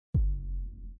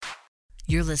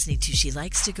You're listening to She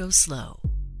Likes to Go Slow.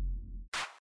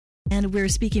 And we're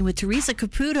speaking with Teresa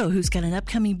Caputo, who's got an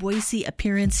upcoming Boise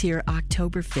appearance here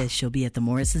October 5th. She'll be at the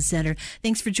Morrison Center.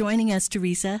 Thanks for joining us,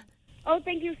 Teresa. Oh,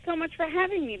 thank you so much for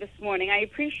having me this morning. I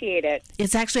appreciate it.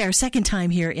 It's actually our second time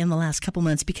here in the last couple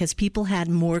months because people had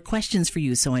more questions for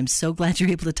you, so I'm so glad you're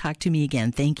able to talk to me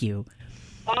again. Thank you.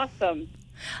 Awesome.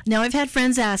 Now, I've had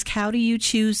friends ask, how do you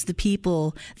choose the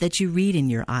people that you read in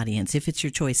your audience, if it's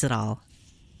your choice at all?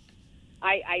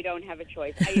 I don't have a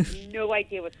choice. I have no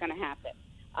idea what's going to happen.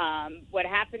 What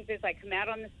happens is I come out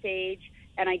on the stage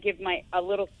and I give a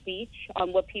little speech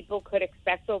on what people could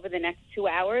expect over the next 2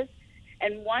 hours.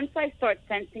 And once I start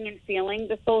sensing and feeling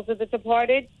the souls of the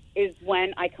departed is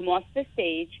when I come off the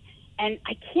stage. And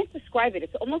I can't describe it.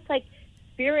 It's almost like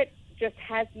spirit just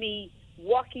has me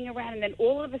walking around, and then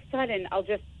all of a sudden I'll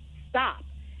just stop.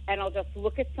 And I'll just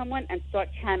look at someone and start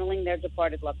channeling their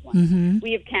departed loved one. Mm-hmm.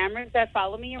 We have cameras that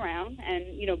follow me around and,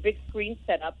 big screen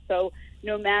set up. So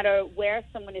no matter where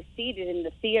someone is seated in the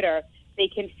theater, they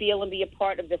can feel and be a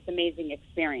part of this amazing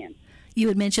experience. You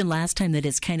had mentioned last time that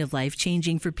it's kind of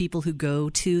life-changing for people who go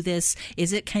to this.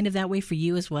 Is it kind of that way for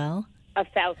you as well?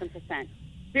 1,000%.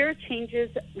 Spirit changes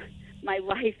my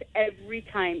life every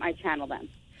time I channel them.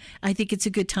 I think it's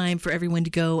a good time for everyone to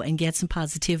go and get some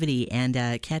positivity and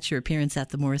catch your appearance at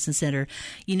the Morrison Center.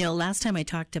 Last time I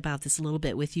talked about this a little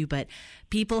bit with you, but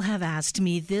people have asked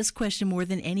me this question more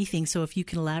than anything, so if you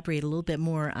can elaborate a little bit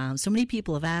more. So many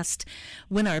people have asked,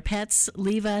 when our pets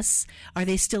leave us, are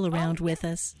they still around with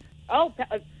us? Oh,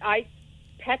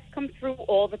 pets come through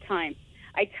all the time.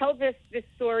 I tell this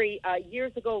story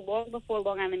years ago, long before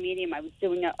Long Island Medium. I was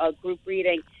doing a group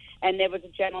reading, and there was a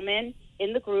gentleman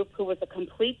in the group who was a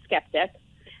complete skeptic,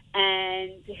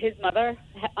 and his mother,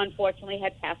 unfortunately,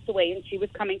 had passed away, and she was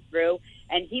coming through,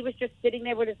 and he was just sitting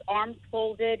there with his arms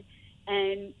folded,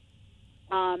 and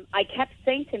I kept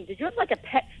saying to him, did you have like a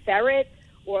pet ferret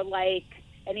or like,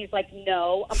 and he's like,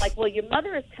 no. I'm like, well, your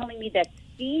mother is telling me that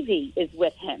Stevie is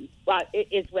with him,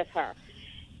 is with her.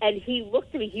 And he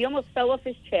looked at me, he almost fell off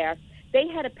his chair. They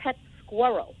had a pet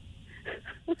squirrel.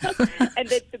 And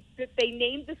they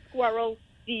named the squirrel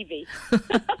Stevie.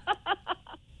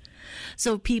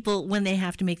 So people, when they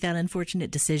have to make that unfortunate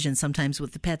decision, sometimes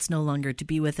with the pets no longer to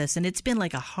be with us, and it's been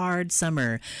like a hard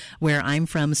summer where I'm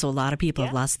from, so a lot of people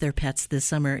have lost their pets this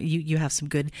summer. You have some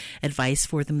good advice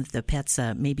for them that the pets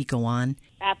maybe go on?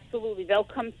 Absolutely. They'll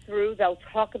come through. They'll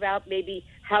talk about maybe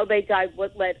how they died,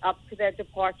 what led up to their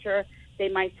departure. They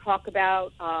might talk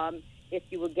about if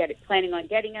you were planning on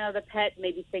getting another pet,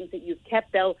 maybe things that you've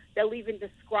kept. They'll even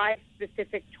describe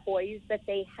specific toys that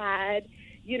they had,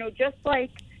 just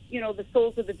like, the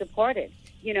souls of the departed.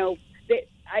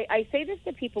 I say this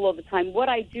to people all the time. What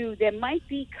I do, there might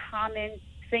be common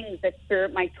things that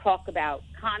spirit might talk about,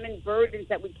 common burdens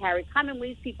that we carry, common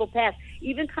ways people pass,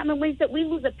 even common ways that we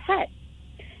lose a pet.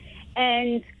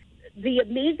 And the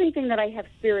amazing thing that I have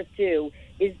spirit do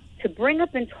is to bring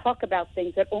up and talk about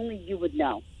things that only you would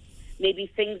know.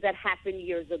 Maybe things that happened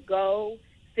years ago,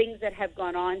 things that have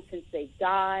gone on since they've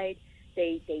died.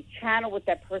 They channel with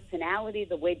their personality,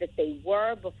 the way that they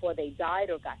were before they died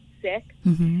or got sick.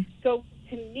 Mm-hmm. So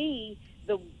to me,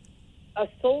 a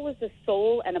soul is a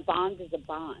soul and a bond is a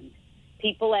bond.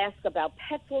 People ask about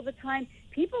pets all the time.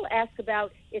 People ask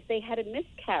about if they had a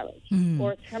miscarriage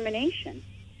or a termination.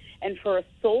 And for a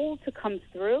soul to come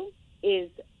through is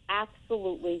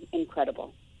absolutely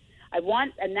incredible.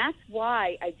 And that's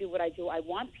why I do what I do. I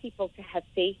want people to have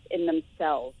faith in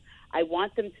themselves. I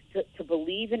want them to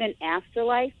believe in an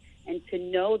afterlife and to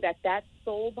know that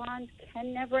soul bond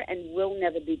can never and will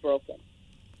never be broken.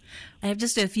 I have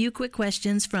just a few quick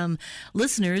questions from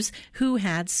listeners who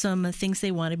had some things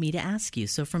they wanted me to ask you.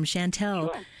 So from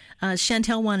Chantel, Sure.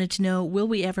 Chantel wanted to know, will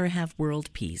we ever have world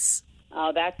peace?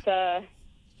 Oh, that's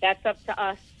up to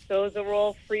us. Those are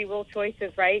all free will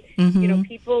choices, right?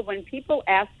 Mm-hmm. When people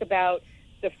ask about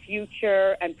the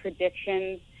future and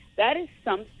predictions, that is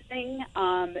something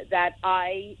that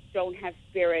I don't have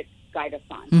spirit guide us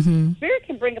on. Mm-hmm. Spirit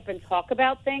can bring up and talk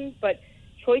about things, but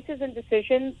choices and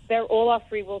decisions, they're all our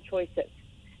free will choices.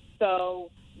 So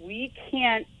we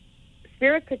can't,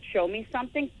 spirit could show me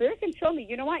something. Spirit can show me,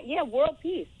 you know what? Yeah, world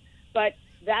peace. But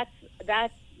that's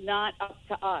not up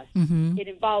to us. Mm-hmm. It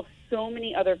involves so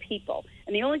many other people.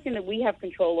 And the only thing that we have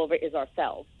control over is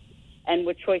ourselves and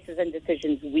what choices and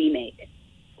decisions we make.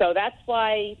 So that's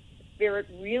why spirit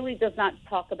really does not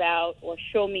talk about or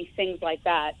show me things like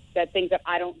that things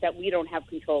that we don't have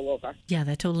control over. Yeah,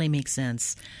 that totally makes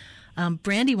sense.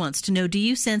 Brandy wants to know, do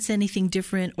you sense anything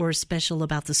different or special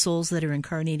about the souls that are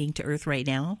incarnating to Earth right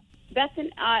now?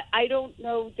 I don't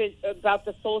know about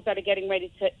the souls that are getting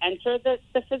ready to enter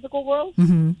the physical world.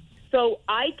 Mm-hmm. So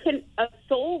a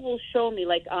soul will show me,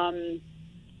 like,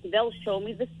 they'll show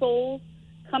me the souls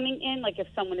coming in, like if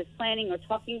someone is planning or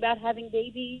talking about having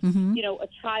babies, Mm-hmm. a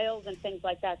child and things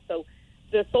like that. So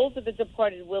the souls of the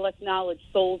departed will acknowledge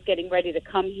souls getting ready to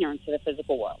come here into the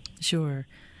physical world. Sure.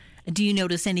 Do you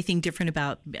notice anything different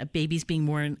about babies being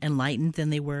more enlightened than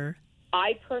they were?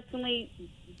 I personally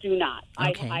do not.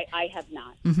 Okay. I have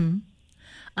not. Mm-hmm.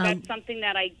 That's something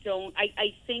that I don't.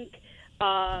 I think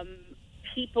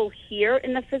people here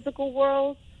in the physical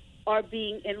world are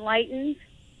being enlightened.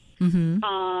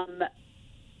 Mm-hmm.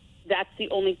 That's the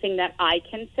only thing that I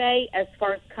can say as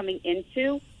far as coming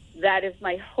into. That is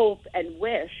my hope and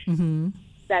wish Mm-hmm.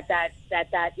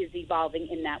 that is evolving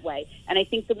in that way. And I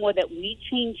think the more that we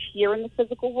change here in the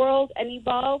physical world and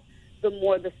evolve, the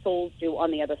more the souls do on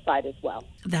the other side as well.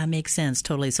 That makes sense,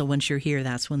 totally. So once you're here,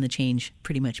 that's when the change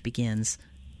pretty much begins.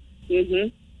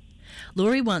 Mm-hmm.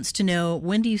 Lori wants to know,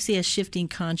 when do you see us shifting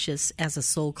conscious as a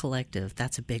soul collective?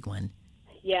 That's a big one.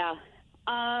 Yeah.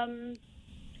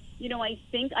 I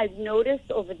think I've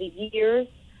noticed over the years,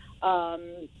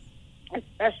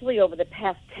 especially over the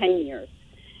past 10 years,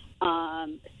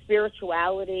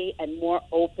 spirituality and more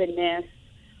openness,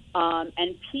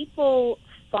 and people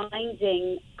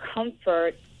finding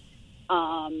comfort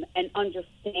and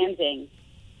understanding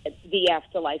the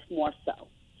afterlife more so.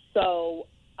 So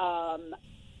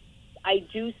I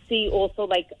do see also,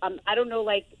 like, I don't know,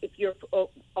 like, if you're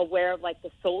aware of, like,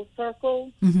 the soul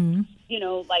circle. Mm-hmm.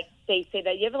 Like, they say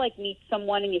that you ever, like, meet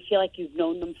someone and you feel like you've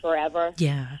known them forever?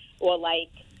 Yeah. Or, like,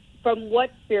 from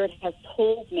what Spirit has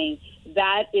told me,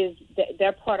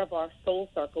 they're part of our soul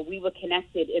circle. We were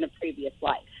connected in a previous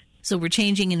life. So we're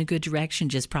changing in a good direction,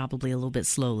 just probably a little bit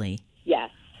slowly. Yes.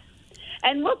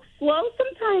 And look, slow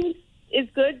sometimes is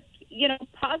good.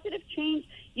 Positive change.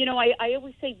 I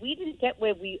always say we didn't get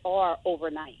where we are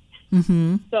overnight.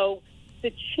 Mm-hmm. So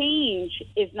the change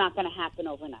is not going to happen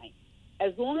overnight.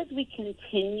 As long as we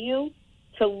continue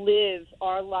to live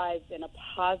our lives in a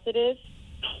positive,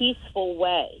 peaceful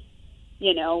way,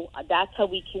 that's how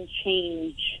we can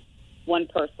change one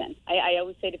person. I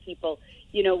always say to people,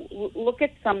 look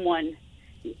at someone.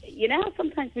 How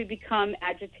sometimes we become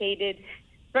agitated,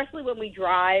 especially when we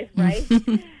drive, right?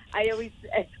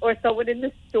 Or someone in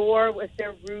the store, if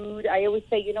they're rude, I always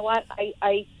say, you know what?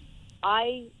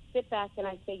 I sit back and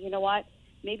I say, you know what?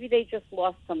 Maybe they just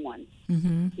lost someone.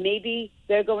 Mm-hmm. Maybe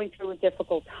they're going through a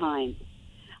difficult time.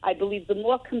 I believe the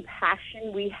more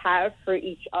compassion we have for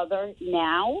each other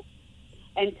now,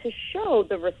 and to show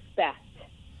the respect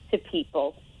to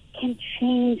people, can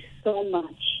change so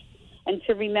much. And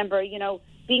to remember,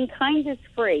 being kind is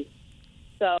free.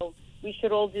 So we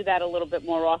should all do that a little bit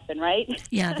more often, right?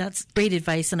 Yeah, that's great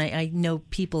advice. And I know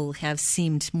people have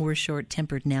seemed more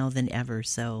short-tempered now than ever.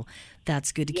 So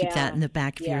that's good to keep that in the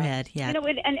back of your head. Yeah.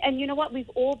 And you know what?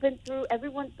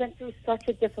 Everyone's been through such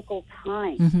a difficult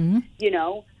time, Mm-hmm.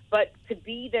 But to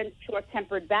be then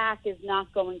short-tempered back is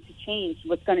not going to change.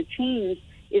 What's going to change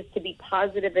is to be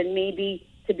positive and maybe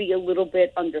to be a little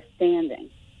bit understanding.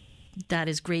 That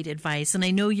is great advice. And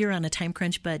I know you're on a time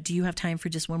crunch, but do you have time for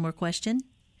just one more question?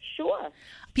 Sure.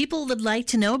 People would like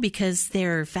to know, because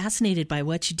they're fascinated by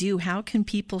what you do, how can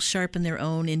people sharpen their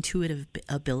own intuitive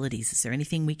abilities? Is there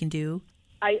anything we can do?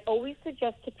 I always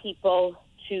suggest to people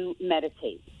to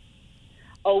meditate.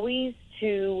 Always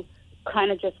to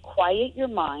kind of just quiet your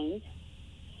mind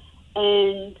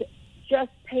and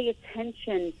just pay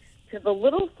attention to the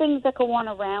little things that go on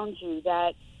around you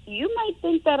that you might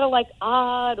think that are like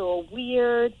odd or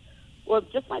weird, or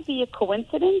just might be a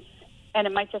coincidence, and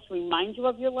it might just remind you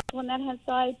of your loved one that has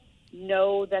died.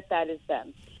 Know that is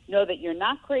them. Know that you're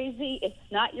not crazy. It's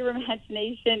not your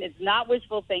imagination. It's not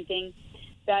wishful thinking.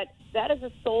 That is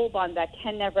a soul bond that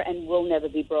can never and will never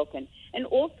be broken. And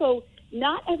also,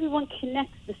 not everyone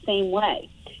connects the same way.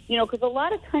 Because a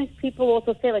lot of times people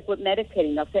also say, like with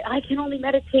meditating, they'll say, I can only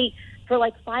meditate for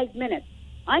like 5 minutes.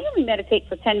 I only meditate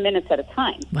for 10 minutes at a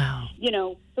time. Wow.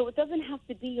 So it doesn't have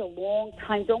to be a long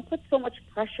time. Don't put so much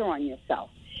pressure on yourself.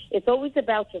 It's always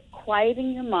about just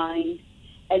quieting your mind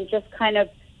and just kind of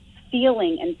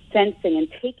feeling and sensing and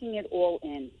taking it all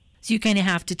in. So you kind of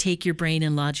have to take your brain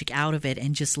and logic out of it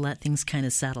and just let things kind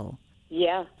of settle.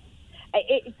 Yeah.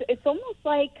 It's almost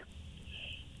like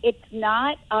it's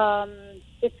not,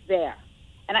 it's there.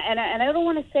 And I don't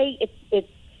want to say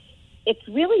it's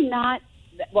really not,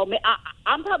 well,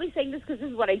 I'm probably saying this because this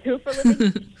is what I do for a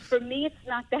living. For me, it's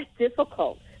not that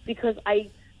difficult because I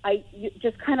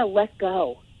just kind of let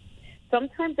go.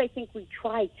 Sometimes I think we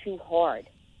try too hard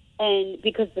And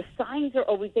because the signs are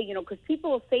always there, because people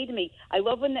will say to me, I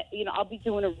love when, I'll be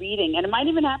doing a reading, and it might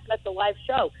even happen at the live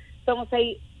show. Someone will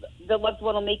say the loved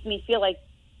one will make me feel like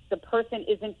the person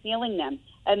isn't feeling them.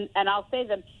 And I'll say to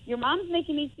them, your mom's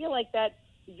making me feel like that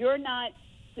you're not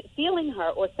feeling her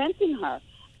or sensing her.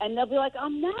 And they'll be like,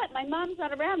 I'm not. My mom's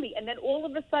not around me. And then all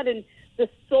of a sudden, the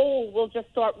soul will just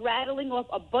start rattling off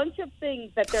a bunch of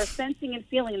things that they're sensing and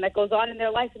feeling and that goes on in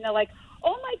their life. And they're like,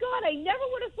 oh, my God, I never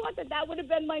would have thought that would have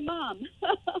been my mom.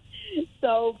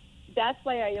 So that's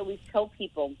why I always tell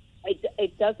people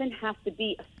it doesn't have to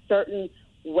be a certain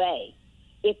way.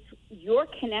 It's your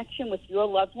connection with your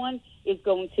loved one is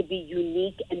going to be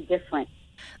unique and different.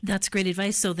 That's great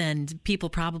advice. So then people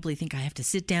probably think I have to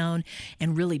sit down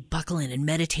and really buckle in and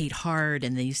meditate hard,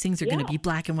 and these things are going to be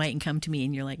black and white and come to me.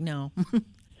 And you're like, no.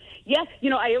 Yes.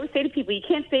 I always say to people, you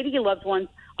can't say to your loved ones,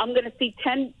 I'm going to see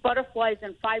 10 butterflies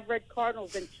and 5 red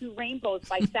cardinals and 2 rainbows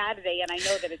by Saturday, and I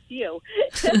know that it's you.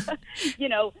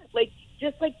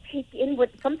 Just take in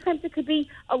what, sometimes it could be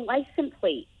a license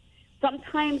plate.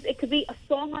 Sometimes it could be a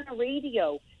song on a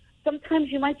radio.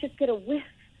 Sometimes you might just get a whiff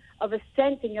of a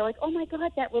scent, and you're like, oh, my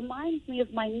God, that reminds me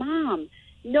of my mom.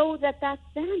 Know that that's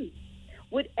them.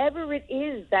 Whatever it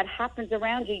is that happens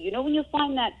around you, when you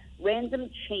find that random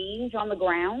change on the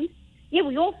ground? Yeah,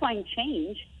 we all find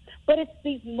change, but it's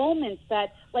these moments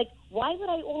that, why would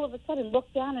I all of a sudden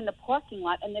look down in the parking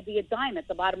lot and there be a dime at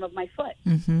the bottom of my foot?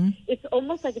 Mm-hmm. It's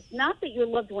almost like it's not that your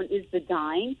loved one is the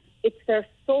dime. It's their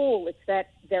soul. It's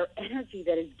their energy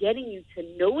that is getting you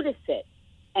to notice it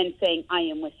and saying, I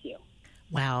am with you.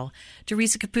 Wow.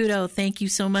 Teresa Caputo, thank you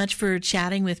so much for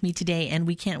chatting with me today, and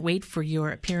we can't wait for your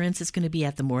appearance. It's going to be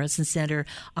at the Morrison Center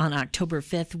on October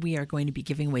 5th. We are going to be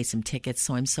giving away some tickets,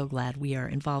 so I'm so glad we are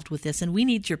involved with this, and we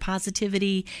need your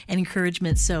positivity and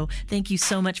encouragement, so thank you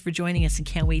so much for joining us, and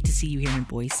can't wait to see you here in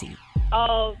Boise.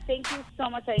 Oh, thank you so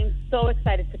much. I am so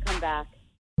excited to come back.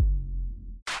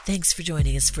 Thanks for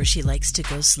joining us for She Likes to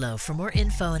Go Slow. For more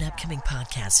info and upcoming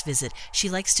podcasts, visit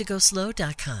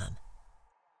SheLikesToGoSlow.com.